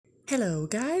Hello,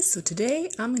 guys. So today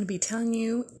I'm going to be telling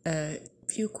you a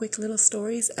few quick little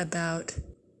stories about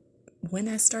when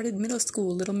I started middle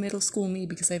school, little middle school me,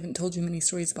 because I haven't told you many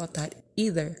stories about that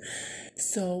either.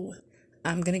 So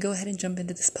I'm going to go ahead and jump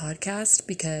into this podcast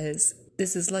because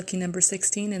this is lucky number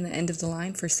 16 and the end of the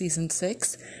line for season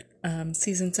 6.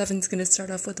 Season 7 is going to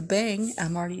start off with a bang.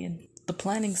 I'm already in the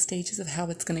planning stages of how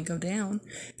it's going to go down.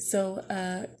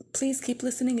 So please keep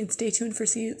listening and stay tuned for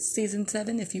season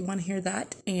 7 if you want to hear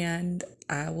that. And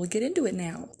I will get into it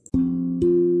now.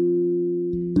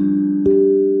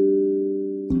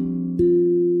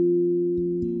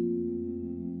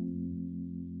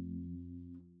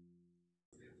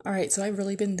 Alright, so I've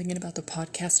really been thinking about the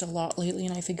podcast a lot lately,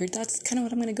 and I figured that's kind of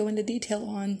what I'm going to go into detail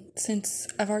on, since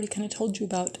I've already kind of told you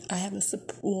about, I have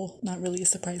not really a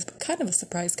surprise, but kind of a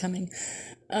surprise coming.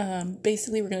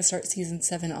 Basically, we're going to start season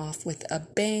 7 off with a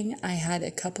bang. I had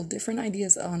a couple different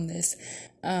ideas on this,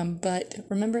 but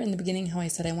remember in the beginning how I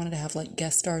said I wanted to have like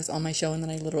guest stars on my show, and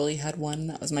then I literally had one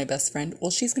that was my best friend?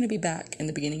 Well, she's going to be back in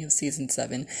the beginning of season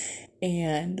 7,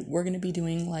 and we're going to be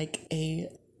doing like a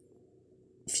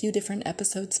few different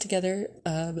episodes together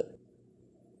of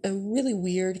a really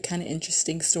weird, kind of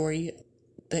interesting story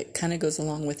that kind of goes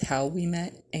along with how we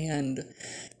met and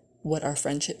what our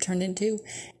friendship turned into.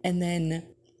 And then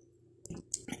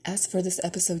as for this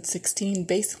episode 16,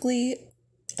 basically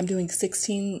I'm doing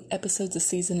 16 episodes a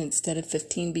season instead of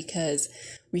 15 because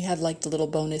we had like the little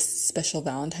bonus special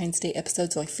Valentine's Day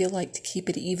episode. So I feel like to keep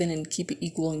it even and keep it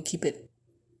equal and keep it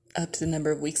up to the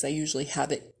number of weeks I usually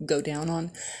have it go down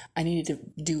on, I needed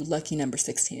to do lucky number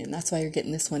 16, and that's why you're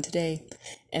getting this one today.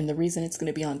 And the reason it's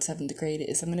going to be on 7th grade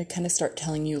is I'm going to kind of start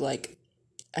telling you like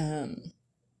in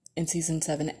season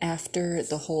 7, after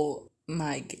the whole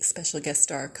my special guest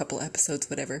star couple episodes,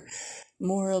 whatever,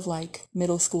 more of like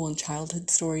middle school and childhood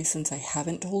stories, since I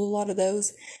haven't told a lot of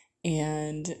those,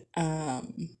 and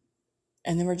then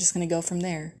we're just going to go from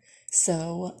there.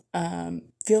 So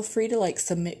feel free to like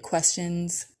submit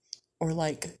questions or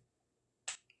like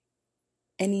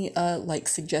any like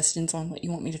suggestions on what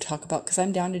you want me to talk about, because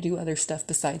I'm down to do other stuff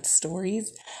besides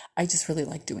stories. I just really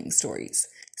like doing stories,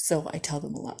 so I tell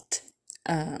them a lot.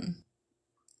 And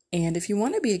if you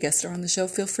want to be a guest star on the show,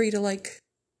 feel free to like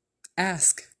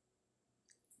ask.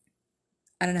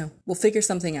 I don't know, we'll figure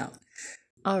something out.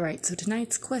 Alright, so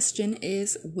tonight's question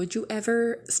is, would you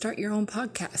ever start your own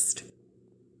podcast?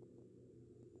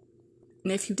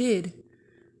 And if you did,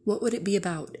 what would it be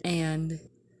about? And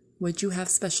would you have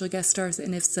special guest stars?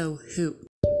 And if so, who?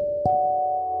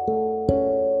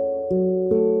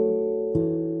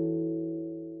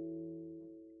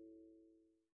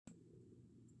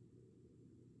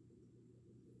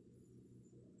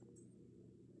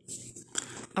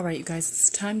 Alright, you guys,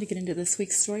 it's time to get into this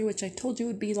week's story, which I told you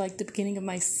would be like the beginning of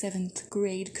my 7th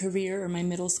grade career or my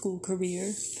middle school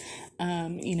career.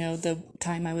 The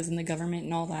time I was in the government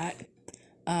and all that.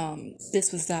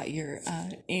 This was that year.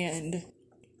 And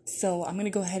so I'm going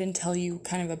to go ahead and tell you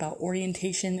kind of about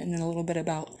orientation and then a little bit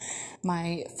about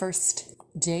my first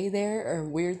day there, or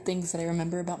weird things that I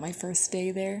remember about my first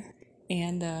day there.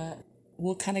 And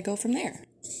we'll kind of go from there.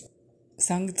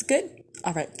 Sounds good?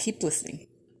 All right, keep listening.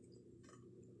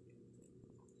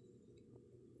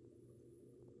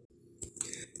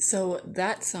 So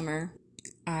that summer,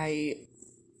 I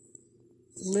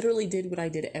literally did what I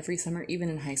did every summer. Even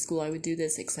in high school, I would do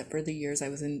this, except for the years I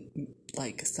was in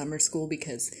like summer school,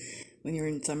 because when you're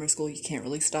in summer school, you can't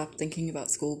really stop thinking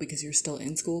about school because you're still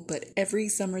in school. But every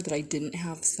summer that I didn't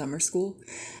have summer school,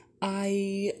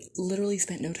 I literally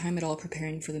spent no time at all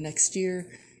preparing for the next year,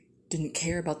 didn't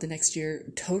care about the next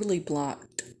year, totally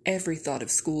blocked every thought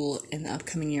of school in the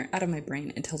upcoming year out of my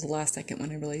brain until the last second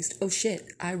when I realized, oh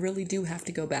shit, I really do have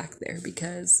to go back there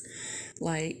because,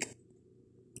 like,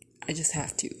 I just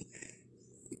have to.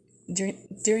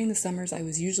 During the summers, I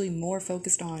was usually more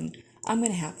focused on, I'm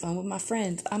going to have fun with my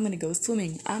friends, I'm going to go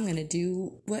swimming, I'm going to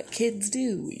do what kids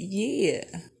do, yeah.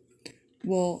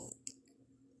 Well,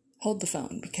 hold the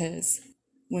phone, because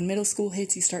when middle school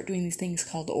hits, you start doing these things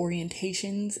called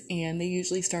orientations, and they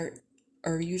usually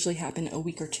happen a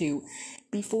week or two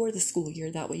before the school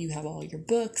year. That way you have all your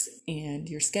books and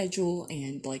your schedule,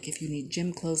 and like if you need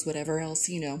gym clothes, whatever else,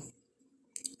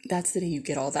 that's the day you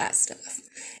get all that stuff.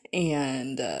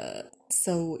 And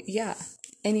so yeah,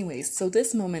 anyways, so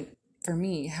this moment for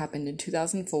me happened in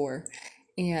 2004,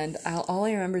 and all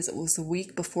I remember is it was a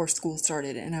week before school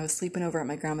started, and I was sleeping over at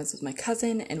my grandma's with my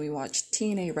cousin, and we watched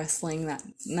TNA wrestling that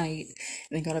night,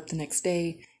 and then got up the next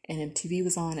day, and MTV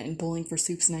was on, and Bowling for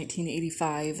Soup's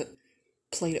 1985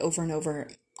 played over and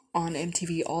over on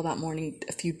MTV all that morning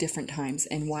a few different times.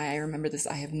 And why I remember this,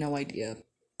 I have no idea,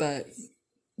 but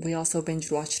We also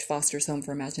binge watched Foster's Home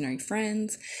for Imaginary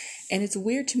Friends. And it's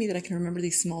weird to me that I can remember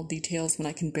these small details when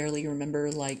I can barely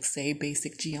remember, like, say,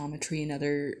 basic geometry and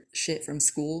other shit from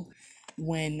school.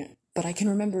 But I can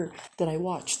remember that I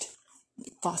watched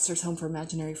Foster's Home for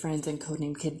Imaginary Friends and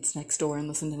Codename Kids Next Door and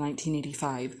listened to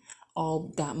 1985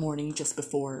 all that morning just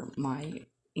before my,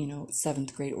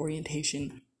 7th grade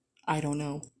orientation. I don't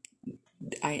know.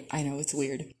 I know it's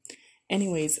weird.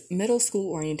 Anyways, middle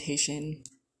school orientation.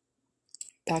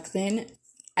 Back then,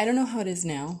 I don't know how it is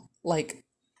now. Like,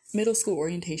 middle school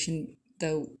orientation,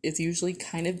 though, is usually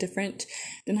kind of different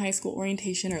than high school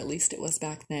orientation, or at least it was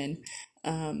back then.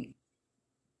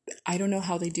 I don't know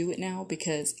how they do it now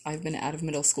because I've been out of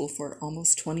middle school for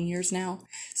almost 20 years now.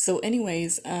 So,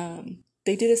 anyways,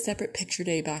 they did a separate picture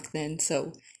day back then,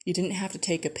 so you didn't have to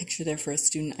take a picture there for a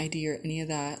student ID or any of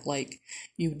that. Like,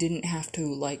 you didn't have to,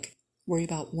 like, worry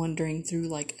about wandering through,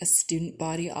 like, a student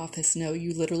body office. No,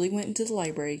 you literally went into the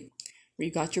library where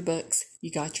you got your books, you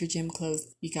got your gym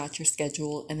clothes, you got your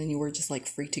schedule, and then you were just, like,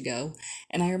 free to go.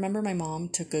 And I remember my mom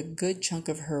took a good chunk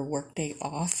of her workday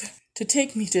off to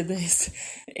take me to this.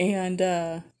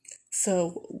 And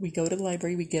so we go to the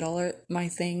library, we get all my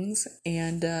things,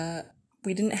 and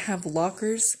we didn't have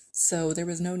lockers, so there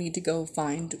was no need to go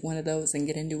find one of those and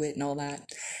get into it and all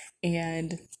that.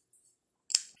 And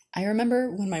I remember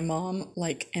when my mom,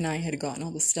 like, and I had gotten all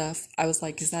the stuff, I was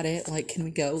like, is that it? Like, can we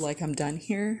go? Like, I'm done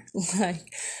here.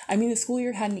 Like, I mean, the school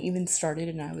year hadn't even started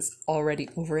and I was already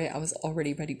over it. I was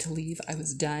already ready to leave. I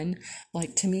was done.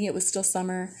 Like, to me, it was still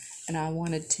summer and I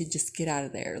wanted to just get out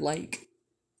of there. Like,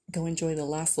 go enjoy the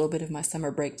last little bit of my summer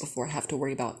break before I have to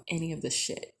worry about any of this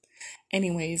shit.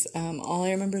 Anyways, all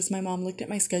I remember is my mom looked at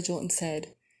my schedule and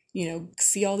said,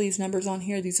 see all these numbers on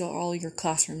here? These are all your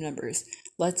classroom numbers.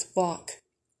 Let's walk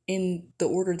in the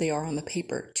order they are on the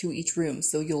paper to each room,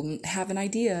 so you'll have an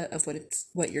idea of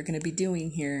what you're going to be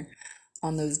doing here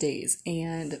on those days.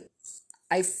 And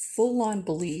I full on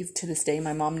believe to this day,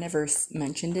 my mom never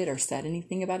mentioned it or said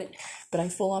anything about it, but I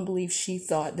full on believe she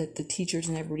thought that the teachers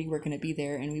and everybody were going to be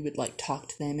there and we would, like, talk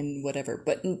to them and whatever.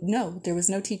 But no, there was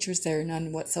no teachers there,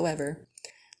 none whatsoever.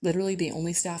 Literally the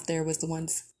only staff there was the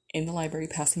ones in the library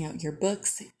passing out your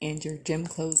books and your gym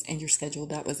clothes and your schedule.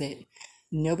 That was it.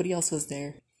 Nobody else was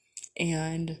there.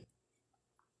 And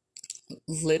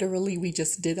literally we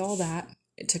just did all that.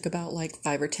 It took about like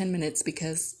 5 or 10 minutes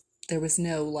because there was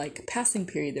no, like, passing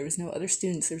period. There was no other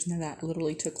students. There was no that. It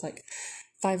literally took like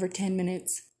 5 or 10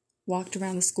 minutes, walked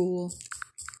around the school,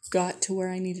 got to where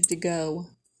I needed to go,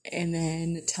 and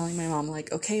then telling my mom,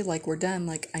 like, okay, like, we're done.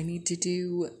 Like, I need to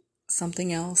do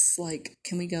something else. Like,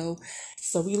 can we go?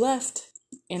 So we left.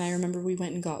 And I remember we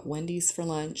went and got Wendy's for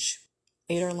lunch,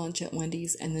 ate our lunch at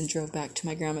Wendy's, and then drove back to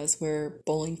my grandma's where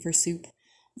Bowling for Soup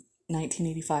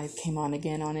 1985 came on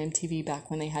again on MTV back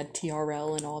when they had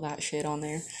TRL and all that shit on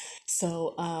there.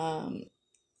 So,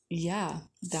 yeah,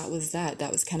 that was that.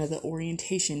 That was kind of the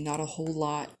orientation. Not a whole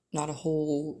lot, not a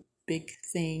whole big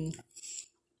thing,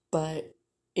 but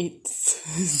it's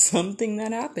something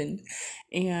that happened.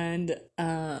 And,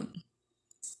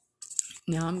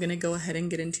 now I'm going to go ahead and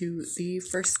get into the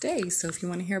first day. So if you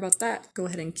want to hear about that, go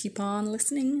ahead and keep on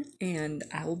listening, and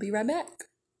I will be right back.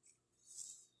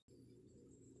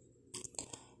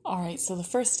 Alright, so the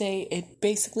first day, it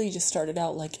basically just started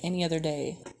out like any other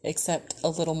day, except a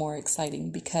little more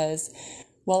exciting, because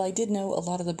while I did know a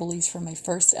lot of the bullies from my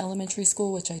first elementary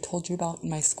school, which I told you about in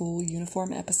my school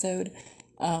uniform episode,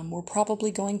 were probably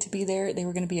going to be there. They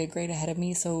were going to be a grade ahead of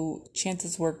me, so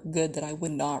chances were good that I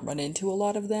would not run into a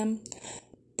lot of them.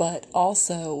 But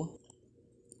also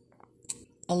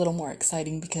a little more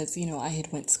exciting because, I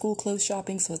had went school clothes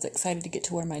shopping, so I was excited to get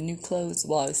to wear my new clothes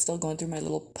while I was still going through my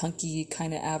little punky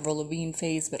kind of Avril Lavigne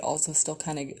phase, but also still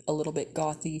kind of a little bit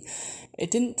gothy. It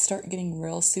didn't start getting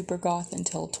real super goth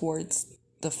until towards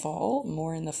the fall,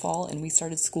 more in the fall, and we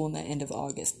started school in the end of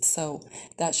August. So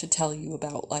that should tell you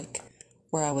about, like,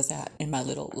 where I was at in my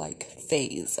little, like,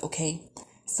 phase, okay?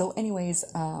 So anyways,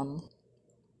 I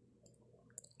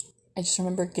just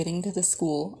remember getting to the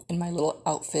school in my little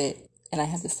outfit, and I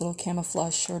had this little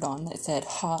camouflage shirt on that said,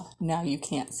 "Ha, now you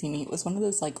can't see me." It was one of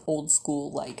those, like, old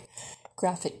school, like,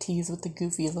 graphic tees with the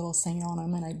goofy little saying on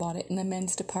them, and I bought it in the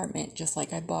men's department, just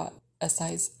like I bought a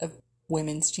size of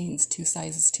women's jeans 2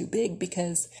 sizes too big,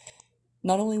 because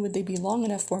not only would they be long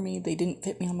enough for me, they didn't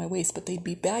fit me on my waist, but they'd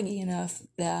be baggy enough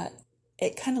that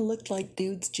it kind of looked like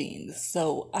dude's jeans,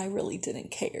 so I really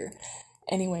didn't care.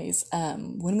 Anyways,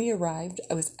 when we arrived,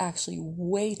 I was actually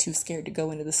way too scared to go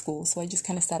into the school, so I just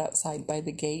kind of sat outside by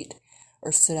the gate,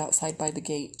 or stood outside by the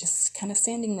gate, just kind of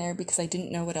standing there because I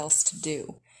didn't know what else to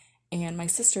do. And my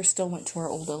sister still went to our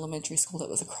old elementary school that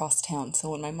was across town.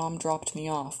 So when my mom dropped me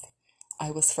off,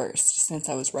 I was first, since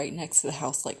I was right next to the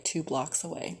house, like 2 blocks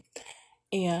away.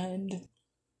 And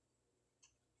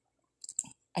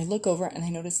I look over and I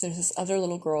notice there's this other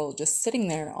little girl just sitting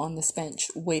there on this bench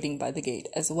waiting by the gate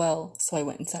as well. So I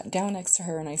went and sat down next to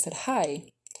her and I said, "Hi,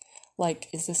 like,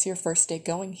 is this your first day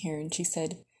going here?" And she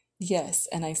said, "Yes."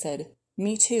 And I said,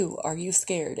 "Me too. Are you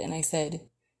scared?" And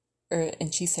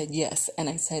she said, "Yes." And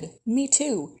I said, "Me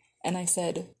too." And I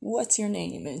said, "What's your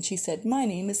name?" And she said, "My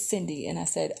name is Cindy." And I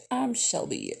said, "I'm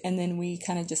Shelby." And then we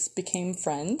kind of just became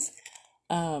friends.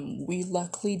 We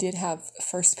luckily did have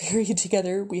first period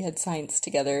together. We had science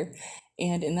together.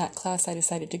 And in that class, I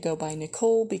decided to go by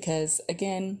Nicole because,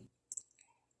 again,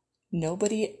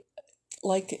 nobody,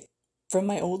 like, from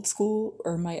my old school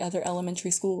or my other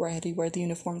elementary school where I had to wear the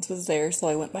uniforms was there. So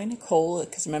I went by Nicole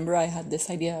because remember I had this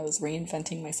idea I was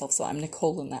reinventing myself. So I'm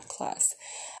Nicole in that class.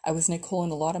 I was Nicole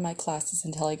in a lot of my classes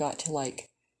until I got to like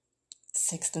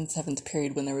 6th and 7th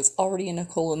period when there was already a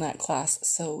Nicole in that class.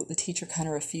 So the teacher kind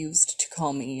of refused to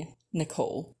call me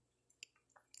Nicole.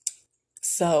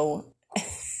 So,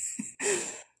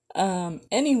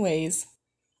 anyways,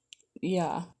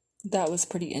 yeah, that was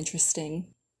pretty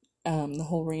interesting. The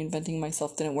whole reinventing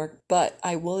myself didn't work, but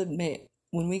I will admit,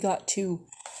 when we got to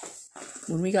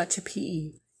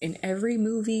PE, in every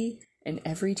movie and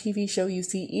every TV show you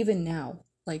see, even now,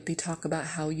 like they talk about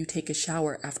how you take a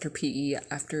shower after PE,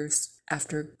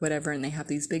 after whatever, and they have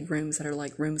these big rooms that are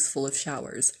like rooms full of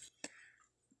showers.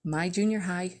 My junior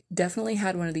high definitely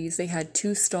had one of these. They had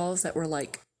 2 stalls that were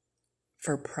like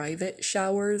for private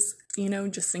showers,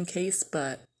 just in case,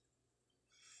 but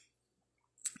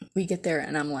we get there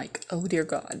and I'm like, oh dear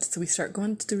God. So we start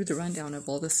going through the rundown of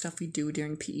all the stuff we do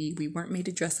during PE. We weren't made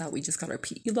to dress out. We just got our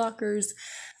PE lockers.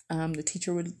 The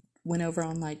teacher went over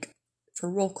on like, for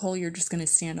roll call, you're just going to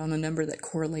stand on the number that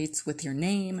correlates with your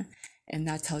name. And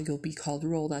that's how you'll be called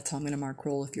roll. That's how I'm going to mark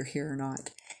roll if you're here or not.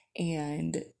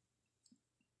 And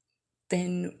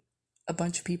then a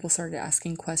bunch of people started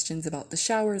asking questions about the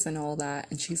showers and all that.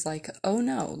 And she's like, oh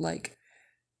no, like,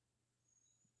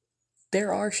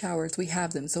 there are showers, we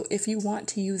have them. So if you want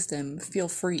to use them, feel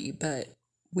free, but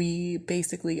we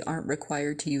basically aren't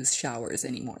required to use showers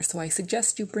anymore. So I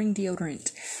suggest you bring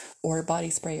deodorant or body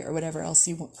spray or whatever else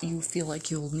you feel like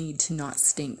you'll need to not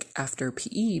stink after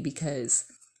PE, because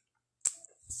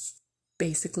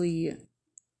basically,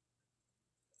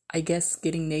 I guess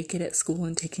getting naked at school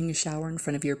and taking a shower in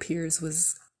front of your peers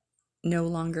was no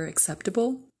longer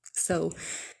acceptable. So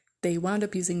they wound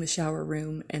up using the shower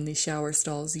room and the shower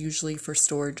stalls usually for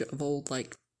storage of those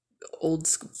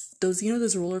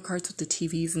roller carts with the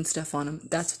TVs and stuff on them.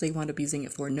 That's what they wound up using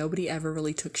it for. Nobody ever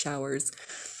really took showers.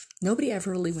 Nobody ever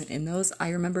really went in those. I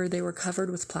remember they were covered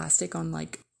with plastic on I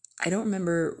don't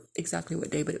remember exactly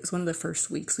what day, but it was one of the first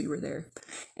weeks we were there.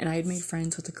 And I had made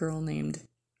friends with a girl named,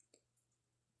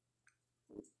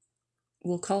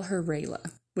 we'll call her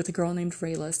Rayla, with a girl named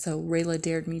Rayla. So Rayla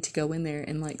dared me to go in there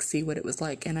and see what it was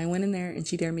like. And I went in there and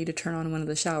she dared me to turn on one of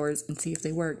the showers and see if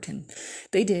they worked. And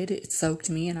they did. It soaked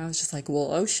me and I was just like, well,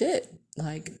 oh shit.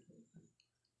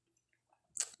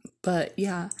 But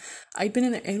yeah, I'd been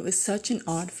in there and it was such an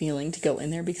odd feeling to go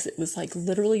in there because it was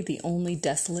literally the only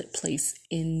desolate place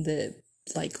in the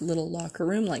little locker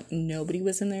room. Nobody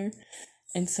was in there.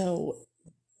 And so,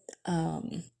 a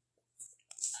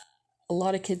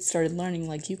lot of kids started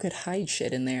learning you could hide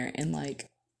shit in there and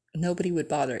nobody would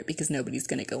bother it because nobody's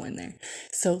gonna go in there.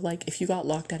 So if you got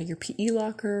locked out of your PE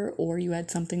locker or you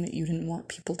had something that you didn't want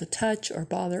people to touch or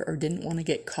bother or didn't want to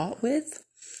get caught with,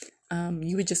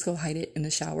 you would just go hide it in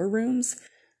the shower rooms.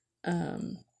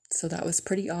 So that was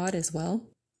pretty odd as well.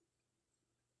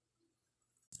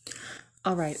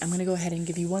 All right, I'm going to go ahead and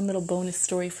give you one little bonus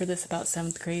story for this about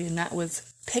 7th grade, and that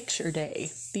was picture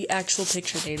day, the actual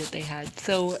picture day that they had.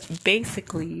 So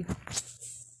basically,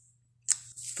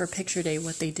 for picture day,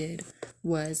 what they did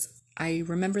was, I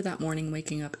remember that morning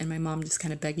waking up and my mom just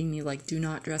kind of begging me, do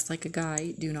not dress like a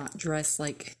guy, do not dress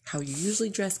like how you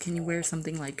usually dress, can you wear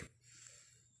something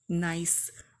nice,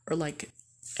 or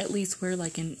at least wear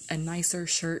a nicer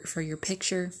shirt for your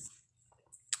picture.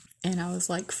 And I was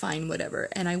fine, whatever.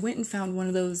 And I went and found one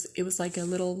of those. It was a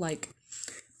little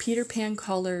Peter Pan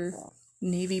collar,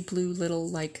 navy blue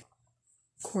little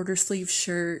quarter sleeve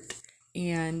shirt.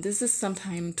 And this is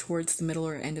sometime towards the middle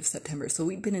or end of September. So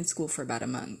we'd been in school for about a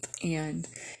month. And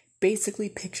basically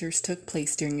pictures took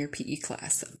place during your PE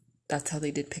class. That's how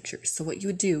they did pictures. So what you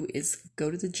would do is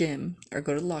go to the gym or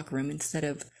go to the locker room. Instead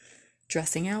of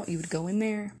dressing out, you would go in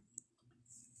there,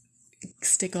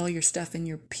 stick all your stuff in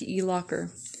your PE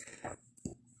locker,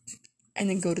 and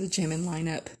then go to the gym and line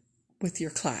up with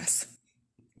your class.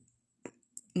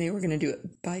 They were going to do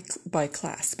it by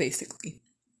class, basically.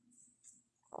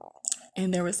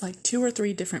 And there was like 2 or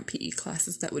 3 different PE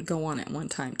classes that would go on at one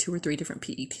time, 2 or 3 different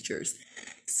PE teachers.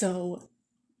 So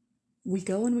we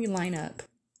go and we line up,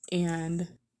 and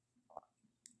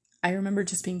I remember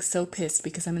just being so pissed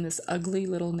because I'm in this ugly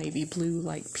little navy blue,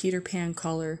 like Peter Pan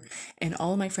color, and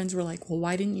all of my friends were like, well,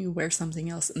 why didn't you wear something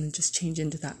else and just change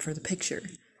into that for the picture?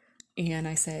 And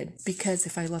I said, because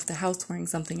if I left the house wearing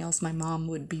something else, my mom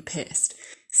would be pissed.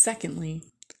 Secondly,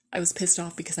 I was pissed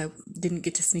off because I didn't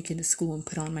get to sneak into school and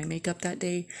put on my makeup that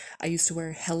day. I used to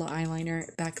wear hella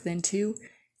eyeliner back then too,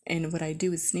 and what I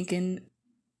do is sneak in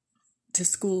to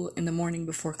school in the morning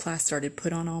before class started,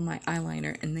 put on all my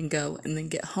eyeliner, and then go, and then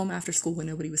get home after school when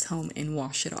nobody was home and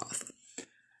wash it off.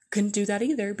 Couldn't do that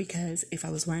either because if I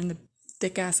was wearing the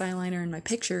thick-ass eyeliner in my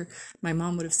picture, my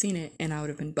mom would have seen it and I would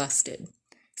have been busted.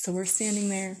 So we're standing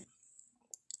there,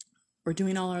 we're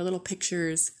doing all our little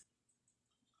pictures.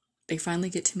 They finally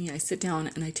get to me, I sit down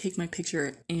and I take my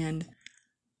picture, and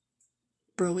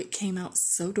bro, it came out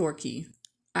so dorky.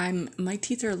 My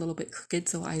teeth are a little bit crooked,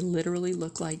 so I literally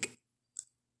look like,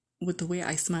 with the way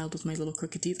I smiled with my little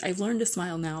crooked teeth. I've learned to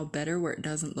smile now better where it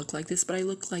doesn't look like this, but I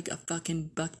look like a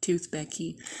fucking bucktooth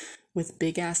Becky with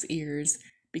big ass ears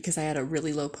because I had a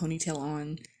really low ponytail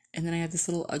on, and then I had this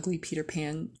little ugly Peter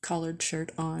Pan collared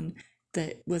shirt on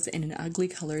that was in an ugly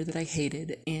color that I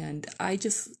hated, and I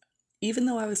just, even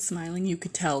though I was smiling, you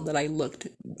could tell that I looked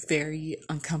very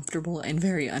uncomfortable and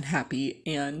very unhappy.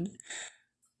 And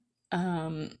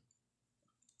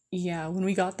yeah, when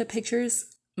we got the pictures,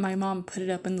 my mom put it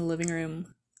up in the living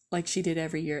room like she did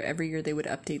every year. Every year they would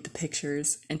update the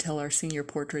pictures until our senior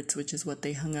portraits, which is what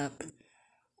they hung up,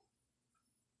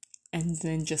 and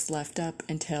then just left up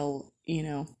until,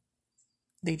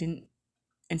 they didn't,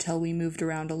 until we moved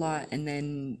around a lot, and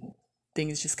then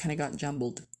things just kind of got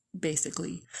jumbled,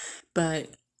 basically. But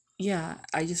yeah,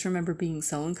 I just remember being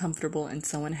so uncomfortable and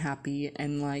so unhappy,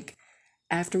 and like,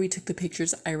 after we took the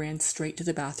pictures, I ran straight to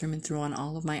the bathroom and threw on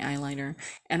all of my eyeliner,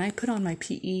 and I put on my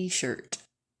PE shirt.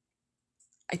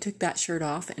 I took that shirt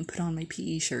off and put on my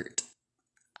PE shirt.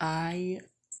 I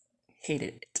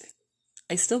hated it.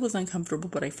 I still was uncomfortable,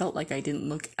 but I felt like I didn't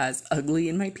look as ugly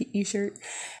in my PE shirt.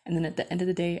 And then at the end of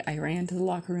the day, I ran to the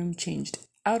locker room, changed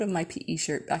out of my PE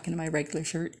shirt back into my regular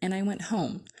shirt, and I went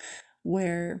home,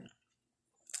 where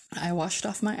I washed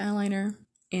off my eyeliner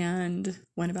and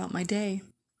went about my day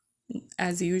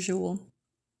as usual.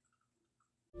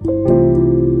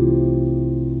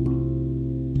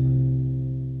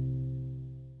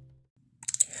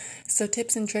 So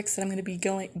tips and tricks that I'm going to be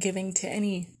giving to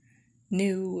any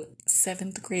new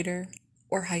 7th grader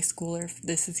or high schooler, if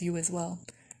this is you as well,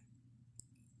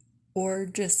 or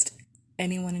just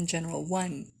anyone in general.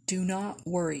 1, do not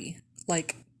worry.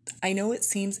 Like, I know it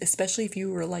seems, especially if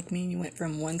you were like me and you went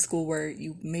from one school where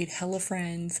you made hella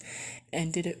friends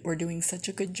and were doing such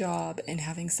a good job and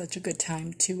having such a good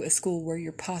time, to a school where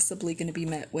you're possibly going to be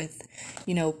met with,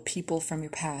 people from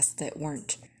your past that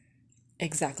weren't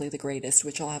exactly the greatest,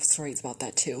 which I'll have stories about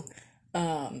that too.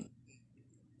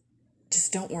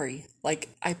 Just don't worry. Like,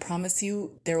 I promise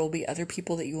you, there will be other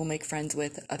people that you will make friends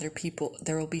with,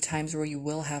 there will be times where you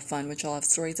will have fun, which I'll have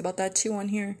stories about that too on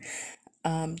here.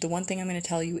 The one thing I'm going to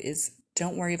tell you is,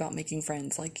 don't worry about making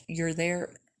friends. Like, you're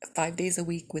there 5 days a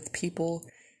week with people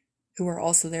who are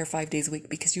also there 5 days a week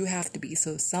because you have to be.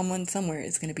 So someone somewhere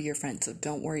is going to be your friend. So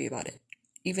don't worry about it.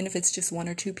 Even if it's just 1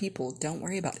 or 2 people, don't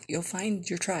worry about it. You'll find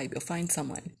your tribe. You'll find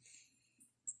someone.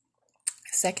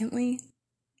 Secondly,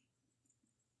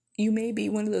 you may be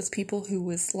one of those people who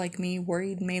was like me,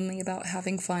 worried mainly about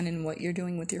having fun and what you're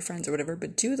doing with your friends or whatever,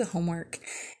 but do the homework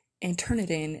and turn it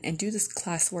in, and do this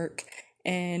classwork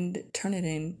and turn it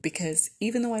in, because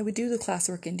even though I would do the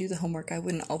classwork and do the homework, I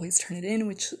wouldn't always turn it in,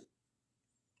 which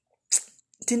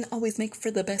didn't always make for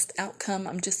the best outcome.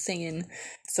 I'm just saying.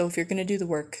 So if you're going to do the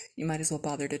work, you might as well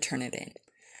bother to turn it in.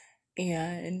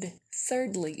 And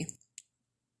thirdly,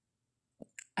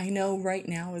 I know right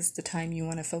now is the time you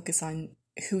want to focus on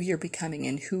who you're becoming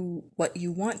and what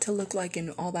you want to look like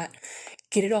and all that.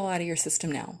 Get it all out of your system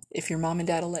now. If your mom and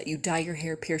dad will let you dye your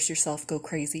hair, pierce yourself, go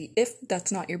crazy, if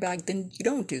that's not your bag, then you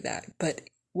don't do that. But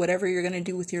whatever you're going to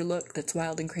do with your look that's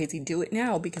wild and crazy, do it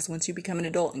now, because once you become an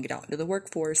adult and get out into the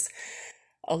workforce,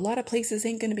 a lot of places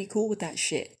ain't going to be cool with that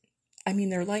shit. I mean,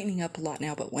 they're lightening up a lot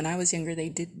now, but when I was younger,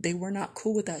 they were not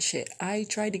cool with that shit. I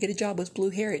tried to get a job with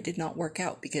blue hair. It did not work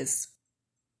out because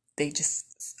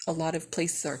a lot of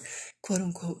places are quote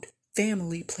unquote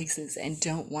family places and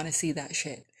don't want to see that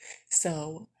shit.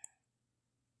 So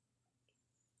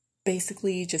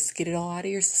basically, just get it all out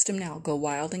of your system now. Go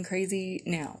wild and crazy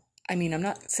now. I mean, I'm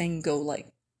not saying go like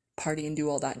party and do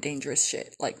all that dangerous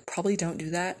shit. Like, probably don't do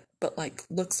that. But like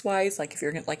looks wise, like if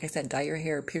you're gonna, like I said, dye your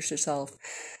hair, pierce yourself,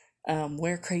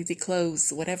 wear crazy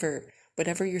clothes, whatever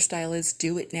your style is,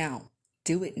 do it now.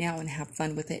 Do it now and have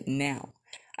fun with it now.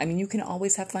 I mean, you can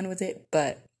always have fun with it,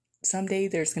 but someday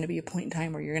there's going to be a point in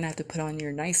time where you're going to have to put on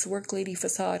your nice work lady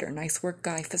facade or nice work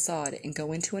guy facade and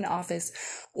go into an office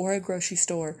or a grocery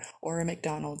store or a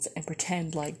McDonald's and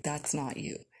pretend like that's not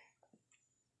you.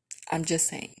 I'm just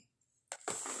saying.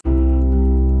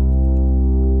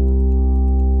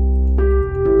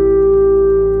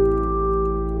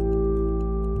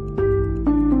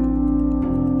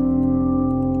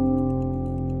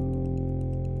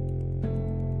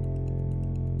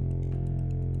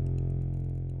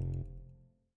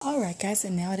 Alright, guys,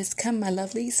 and now it has come, my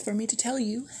lovelies, for me to tell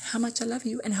you how much I love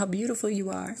you and how beautiful you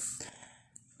are.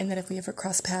 And that if we ever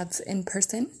cross paths in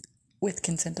person, with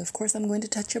consent, of course, I'm going to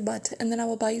touch your butt, and then I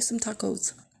will buy you some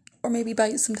tacos. Or maybe buy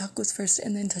you some tacos first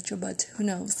and then touch your butt. Who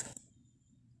knows?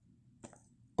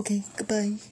 Okay, goodbye.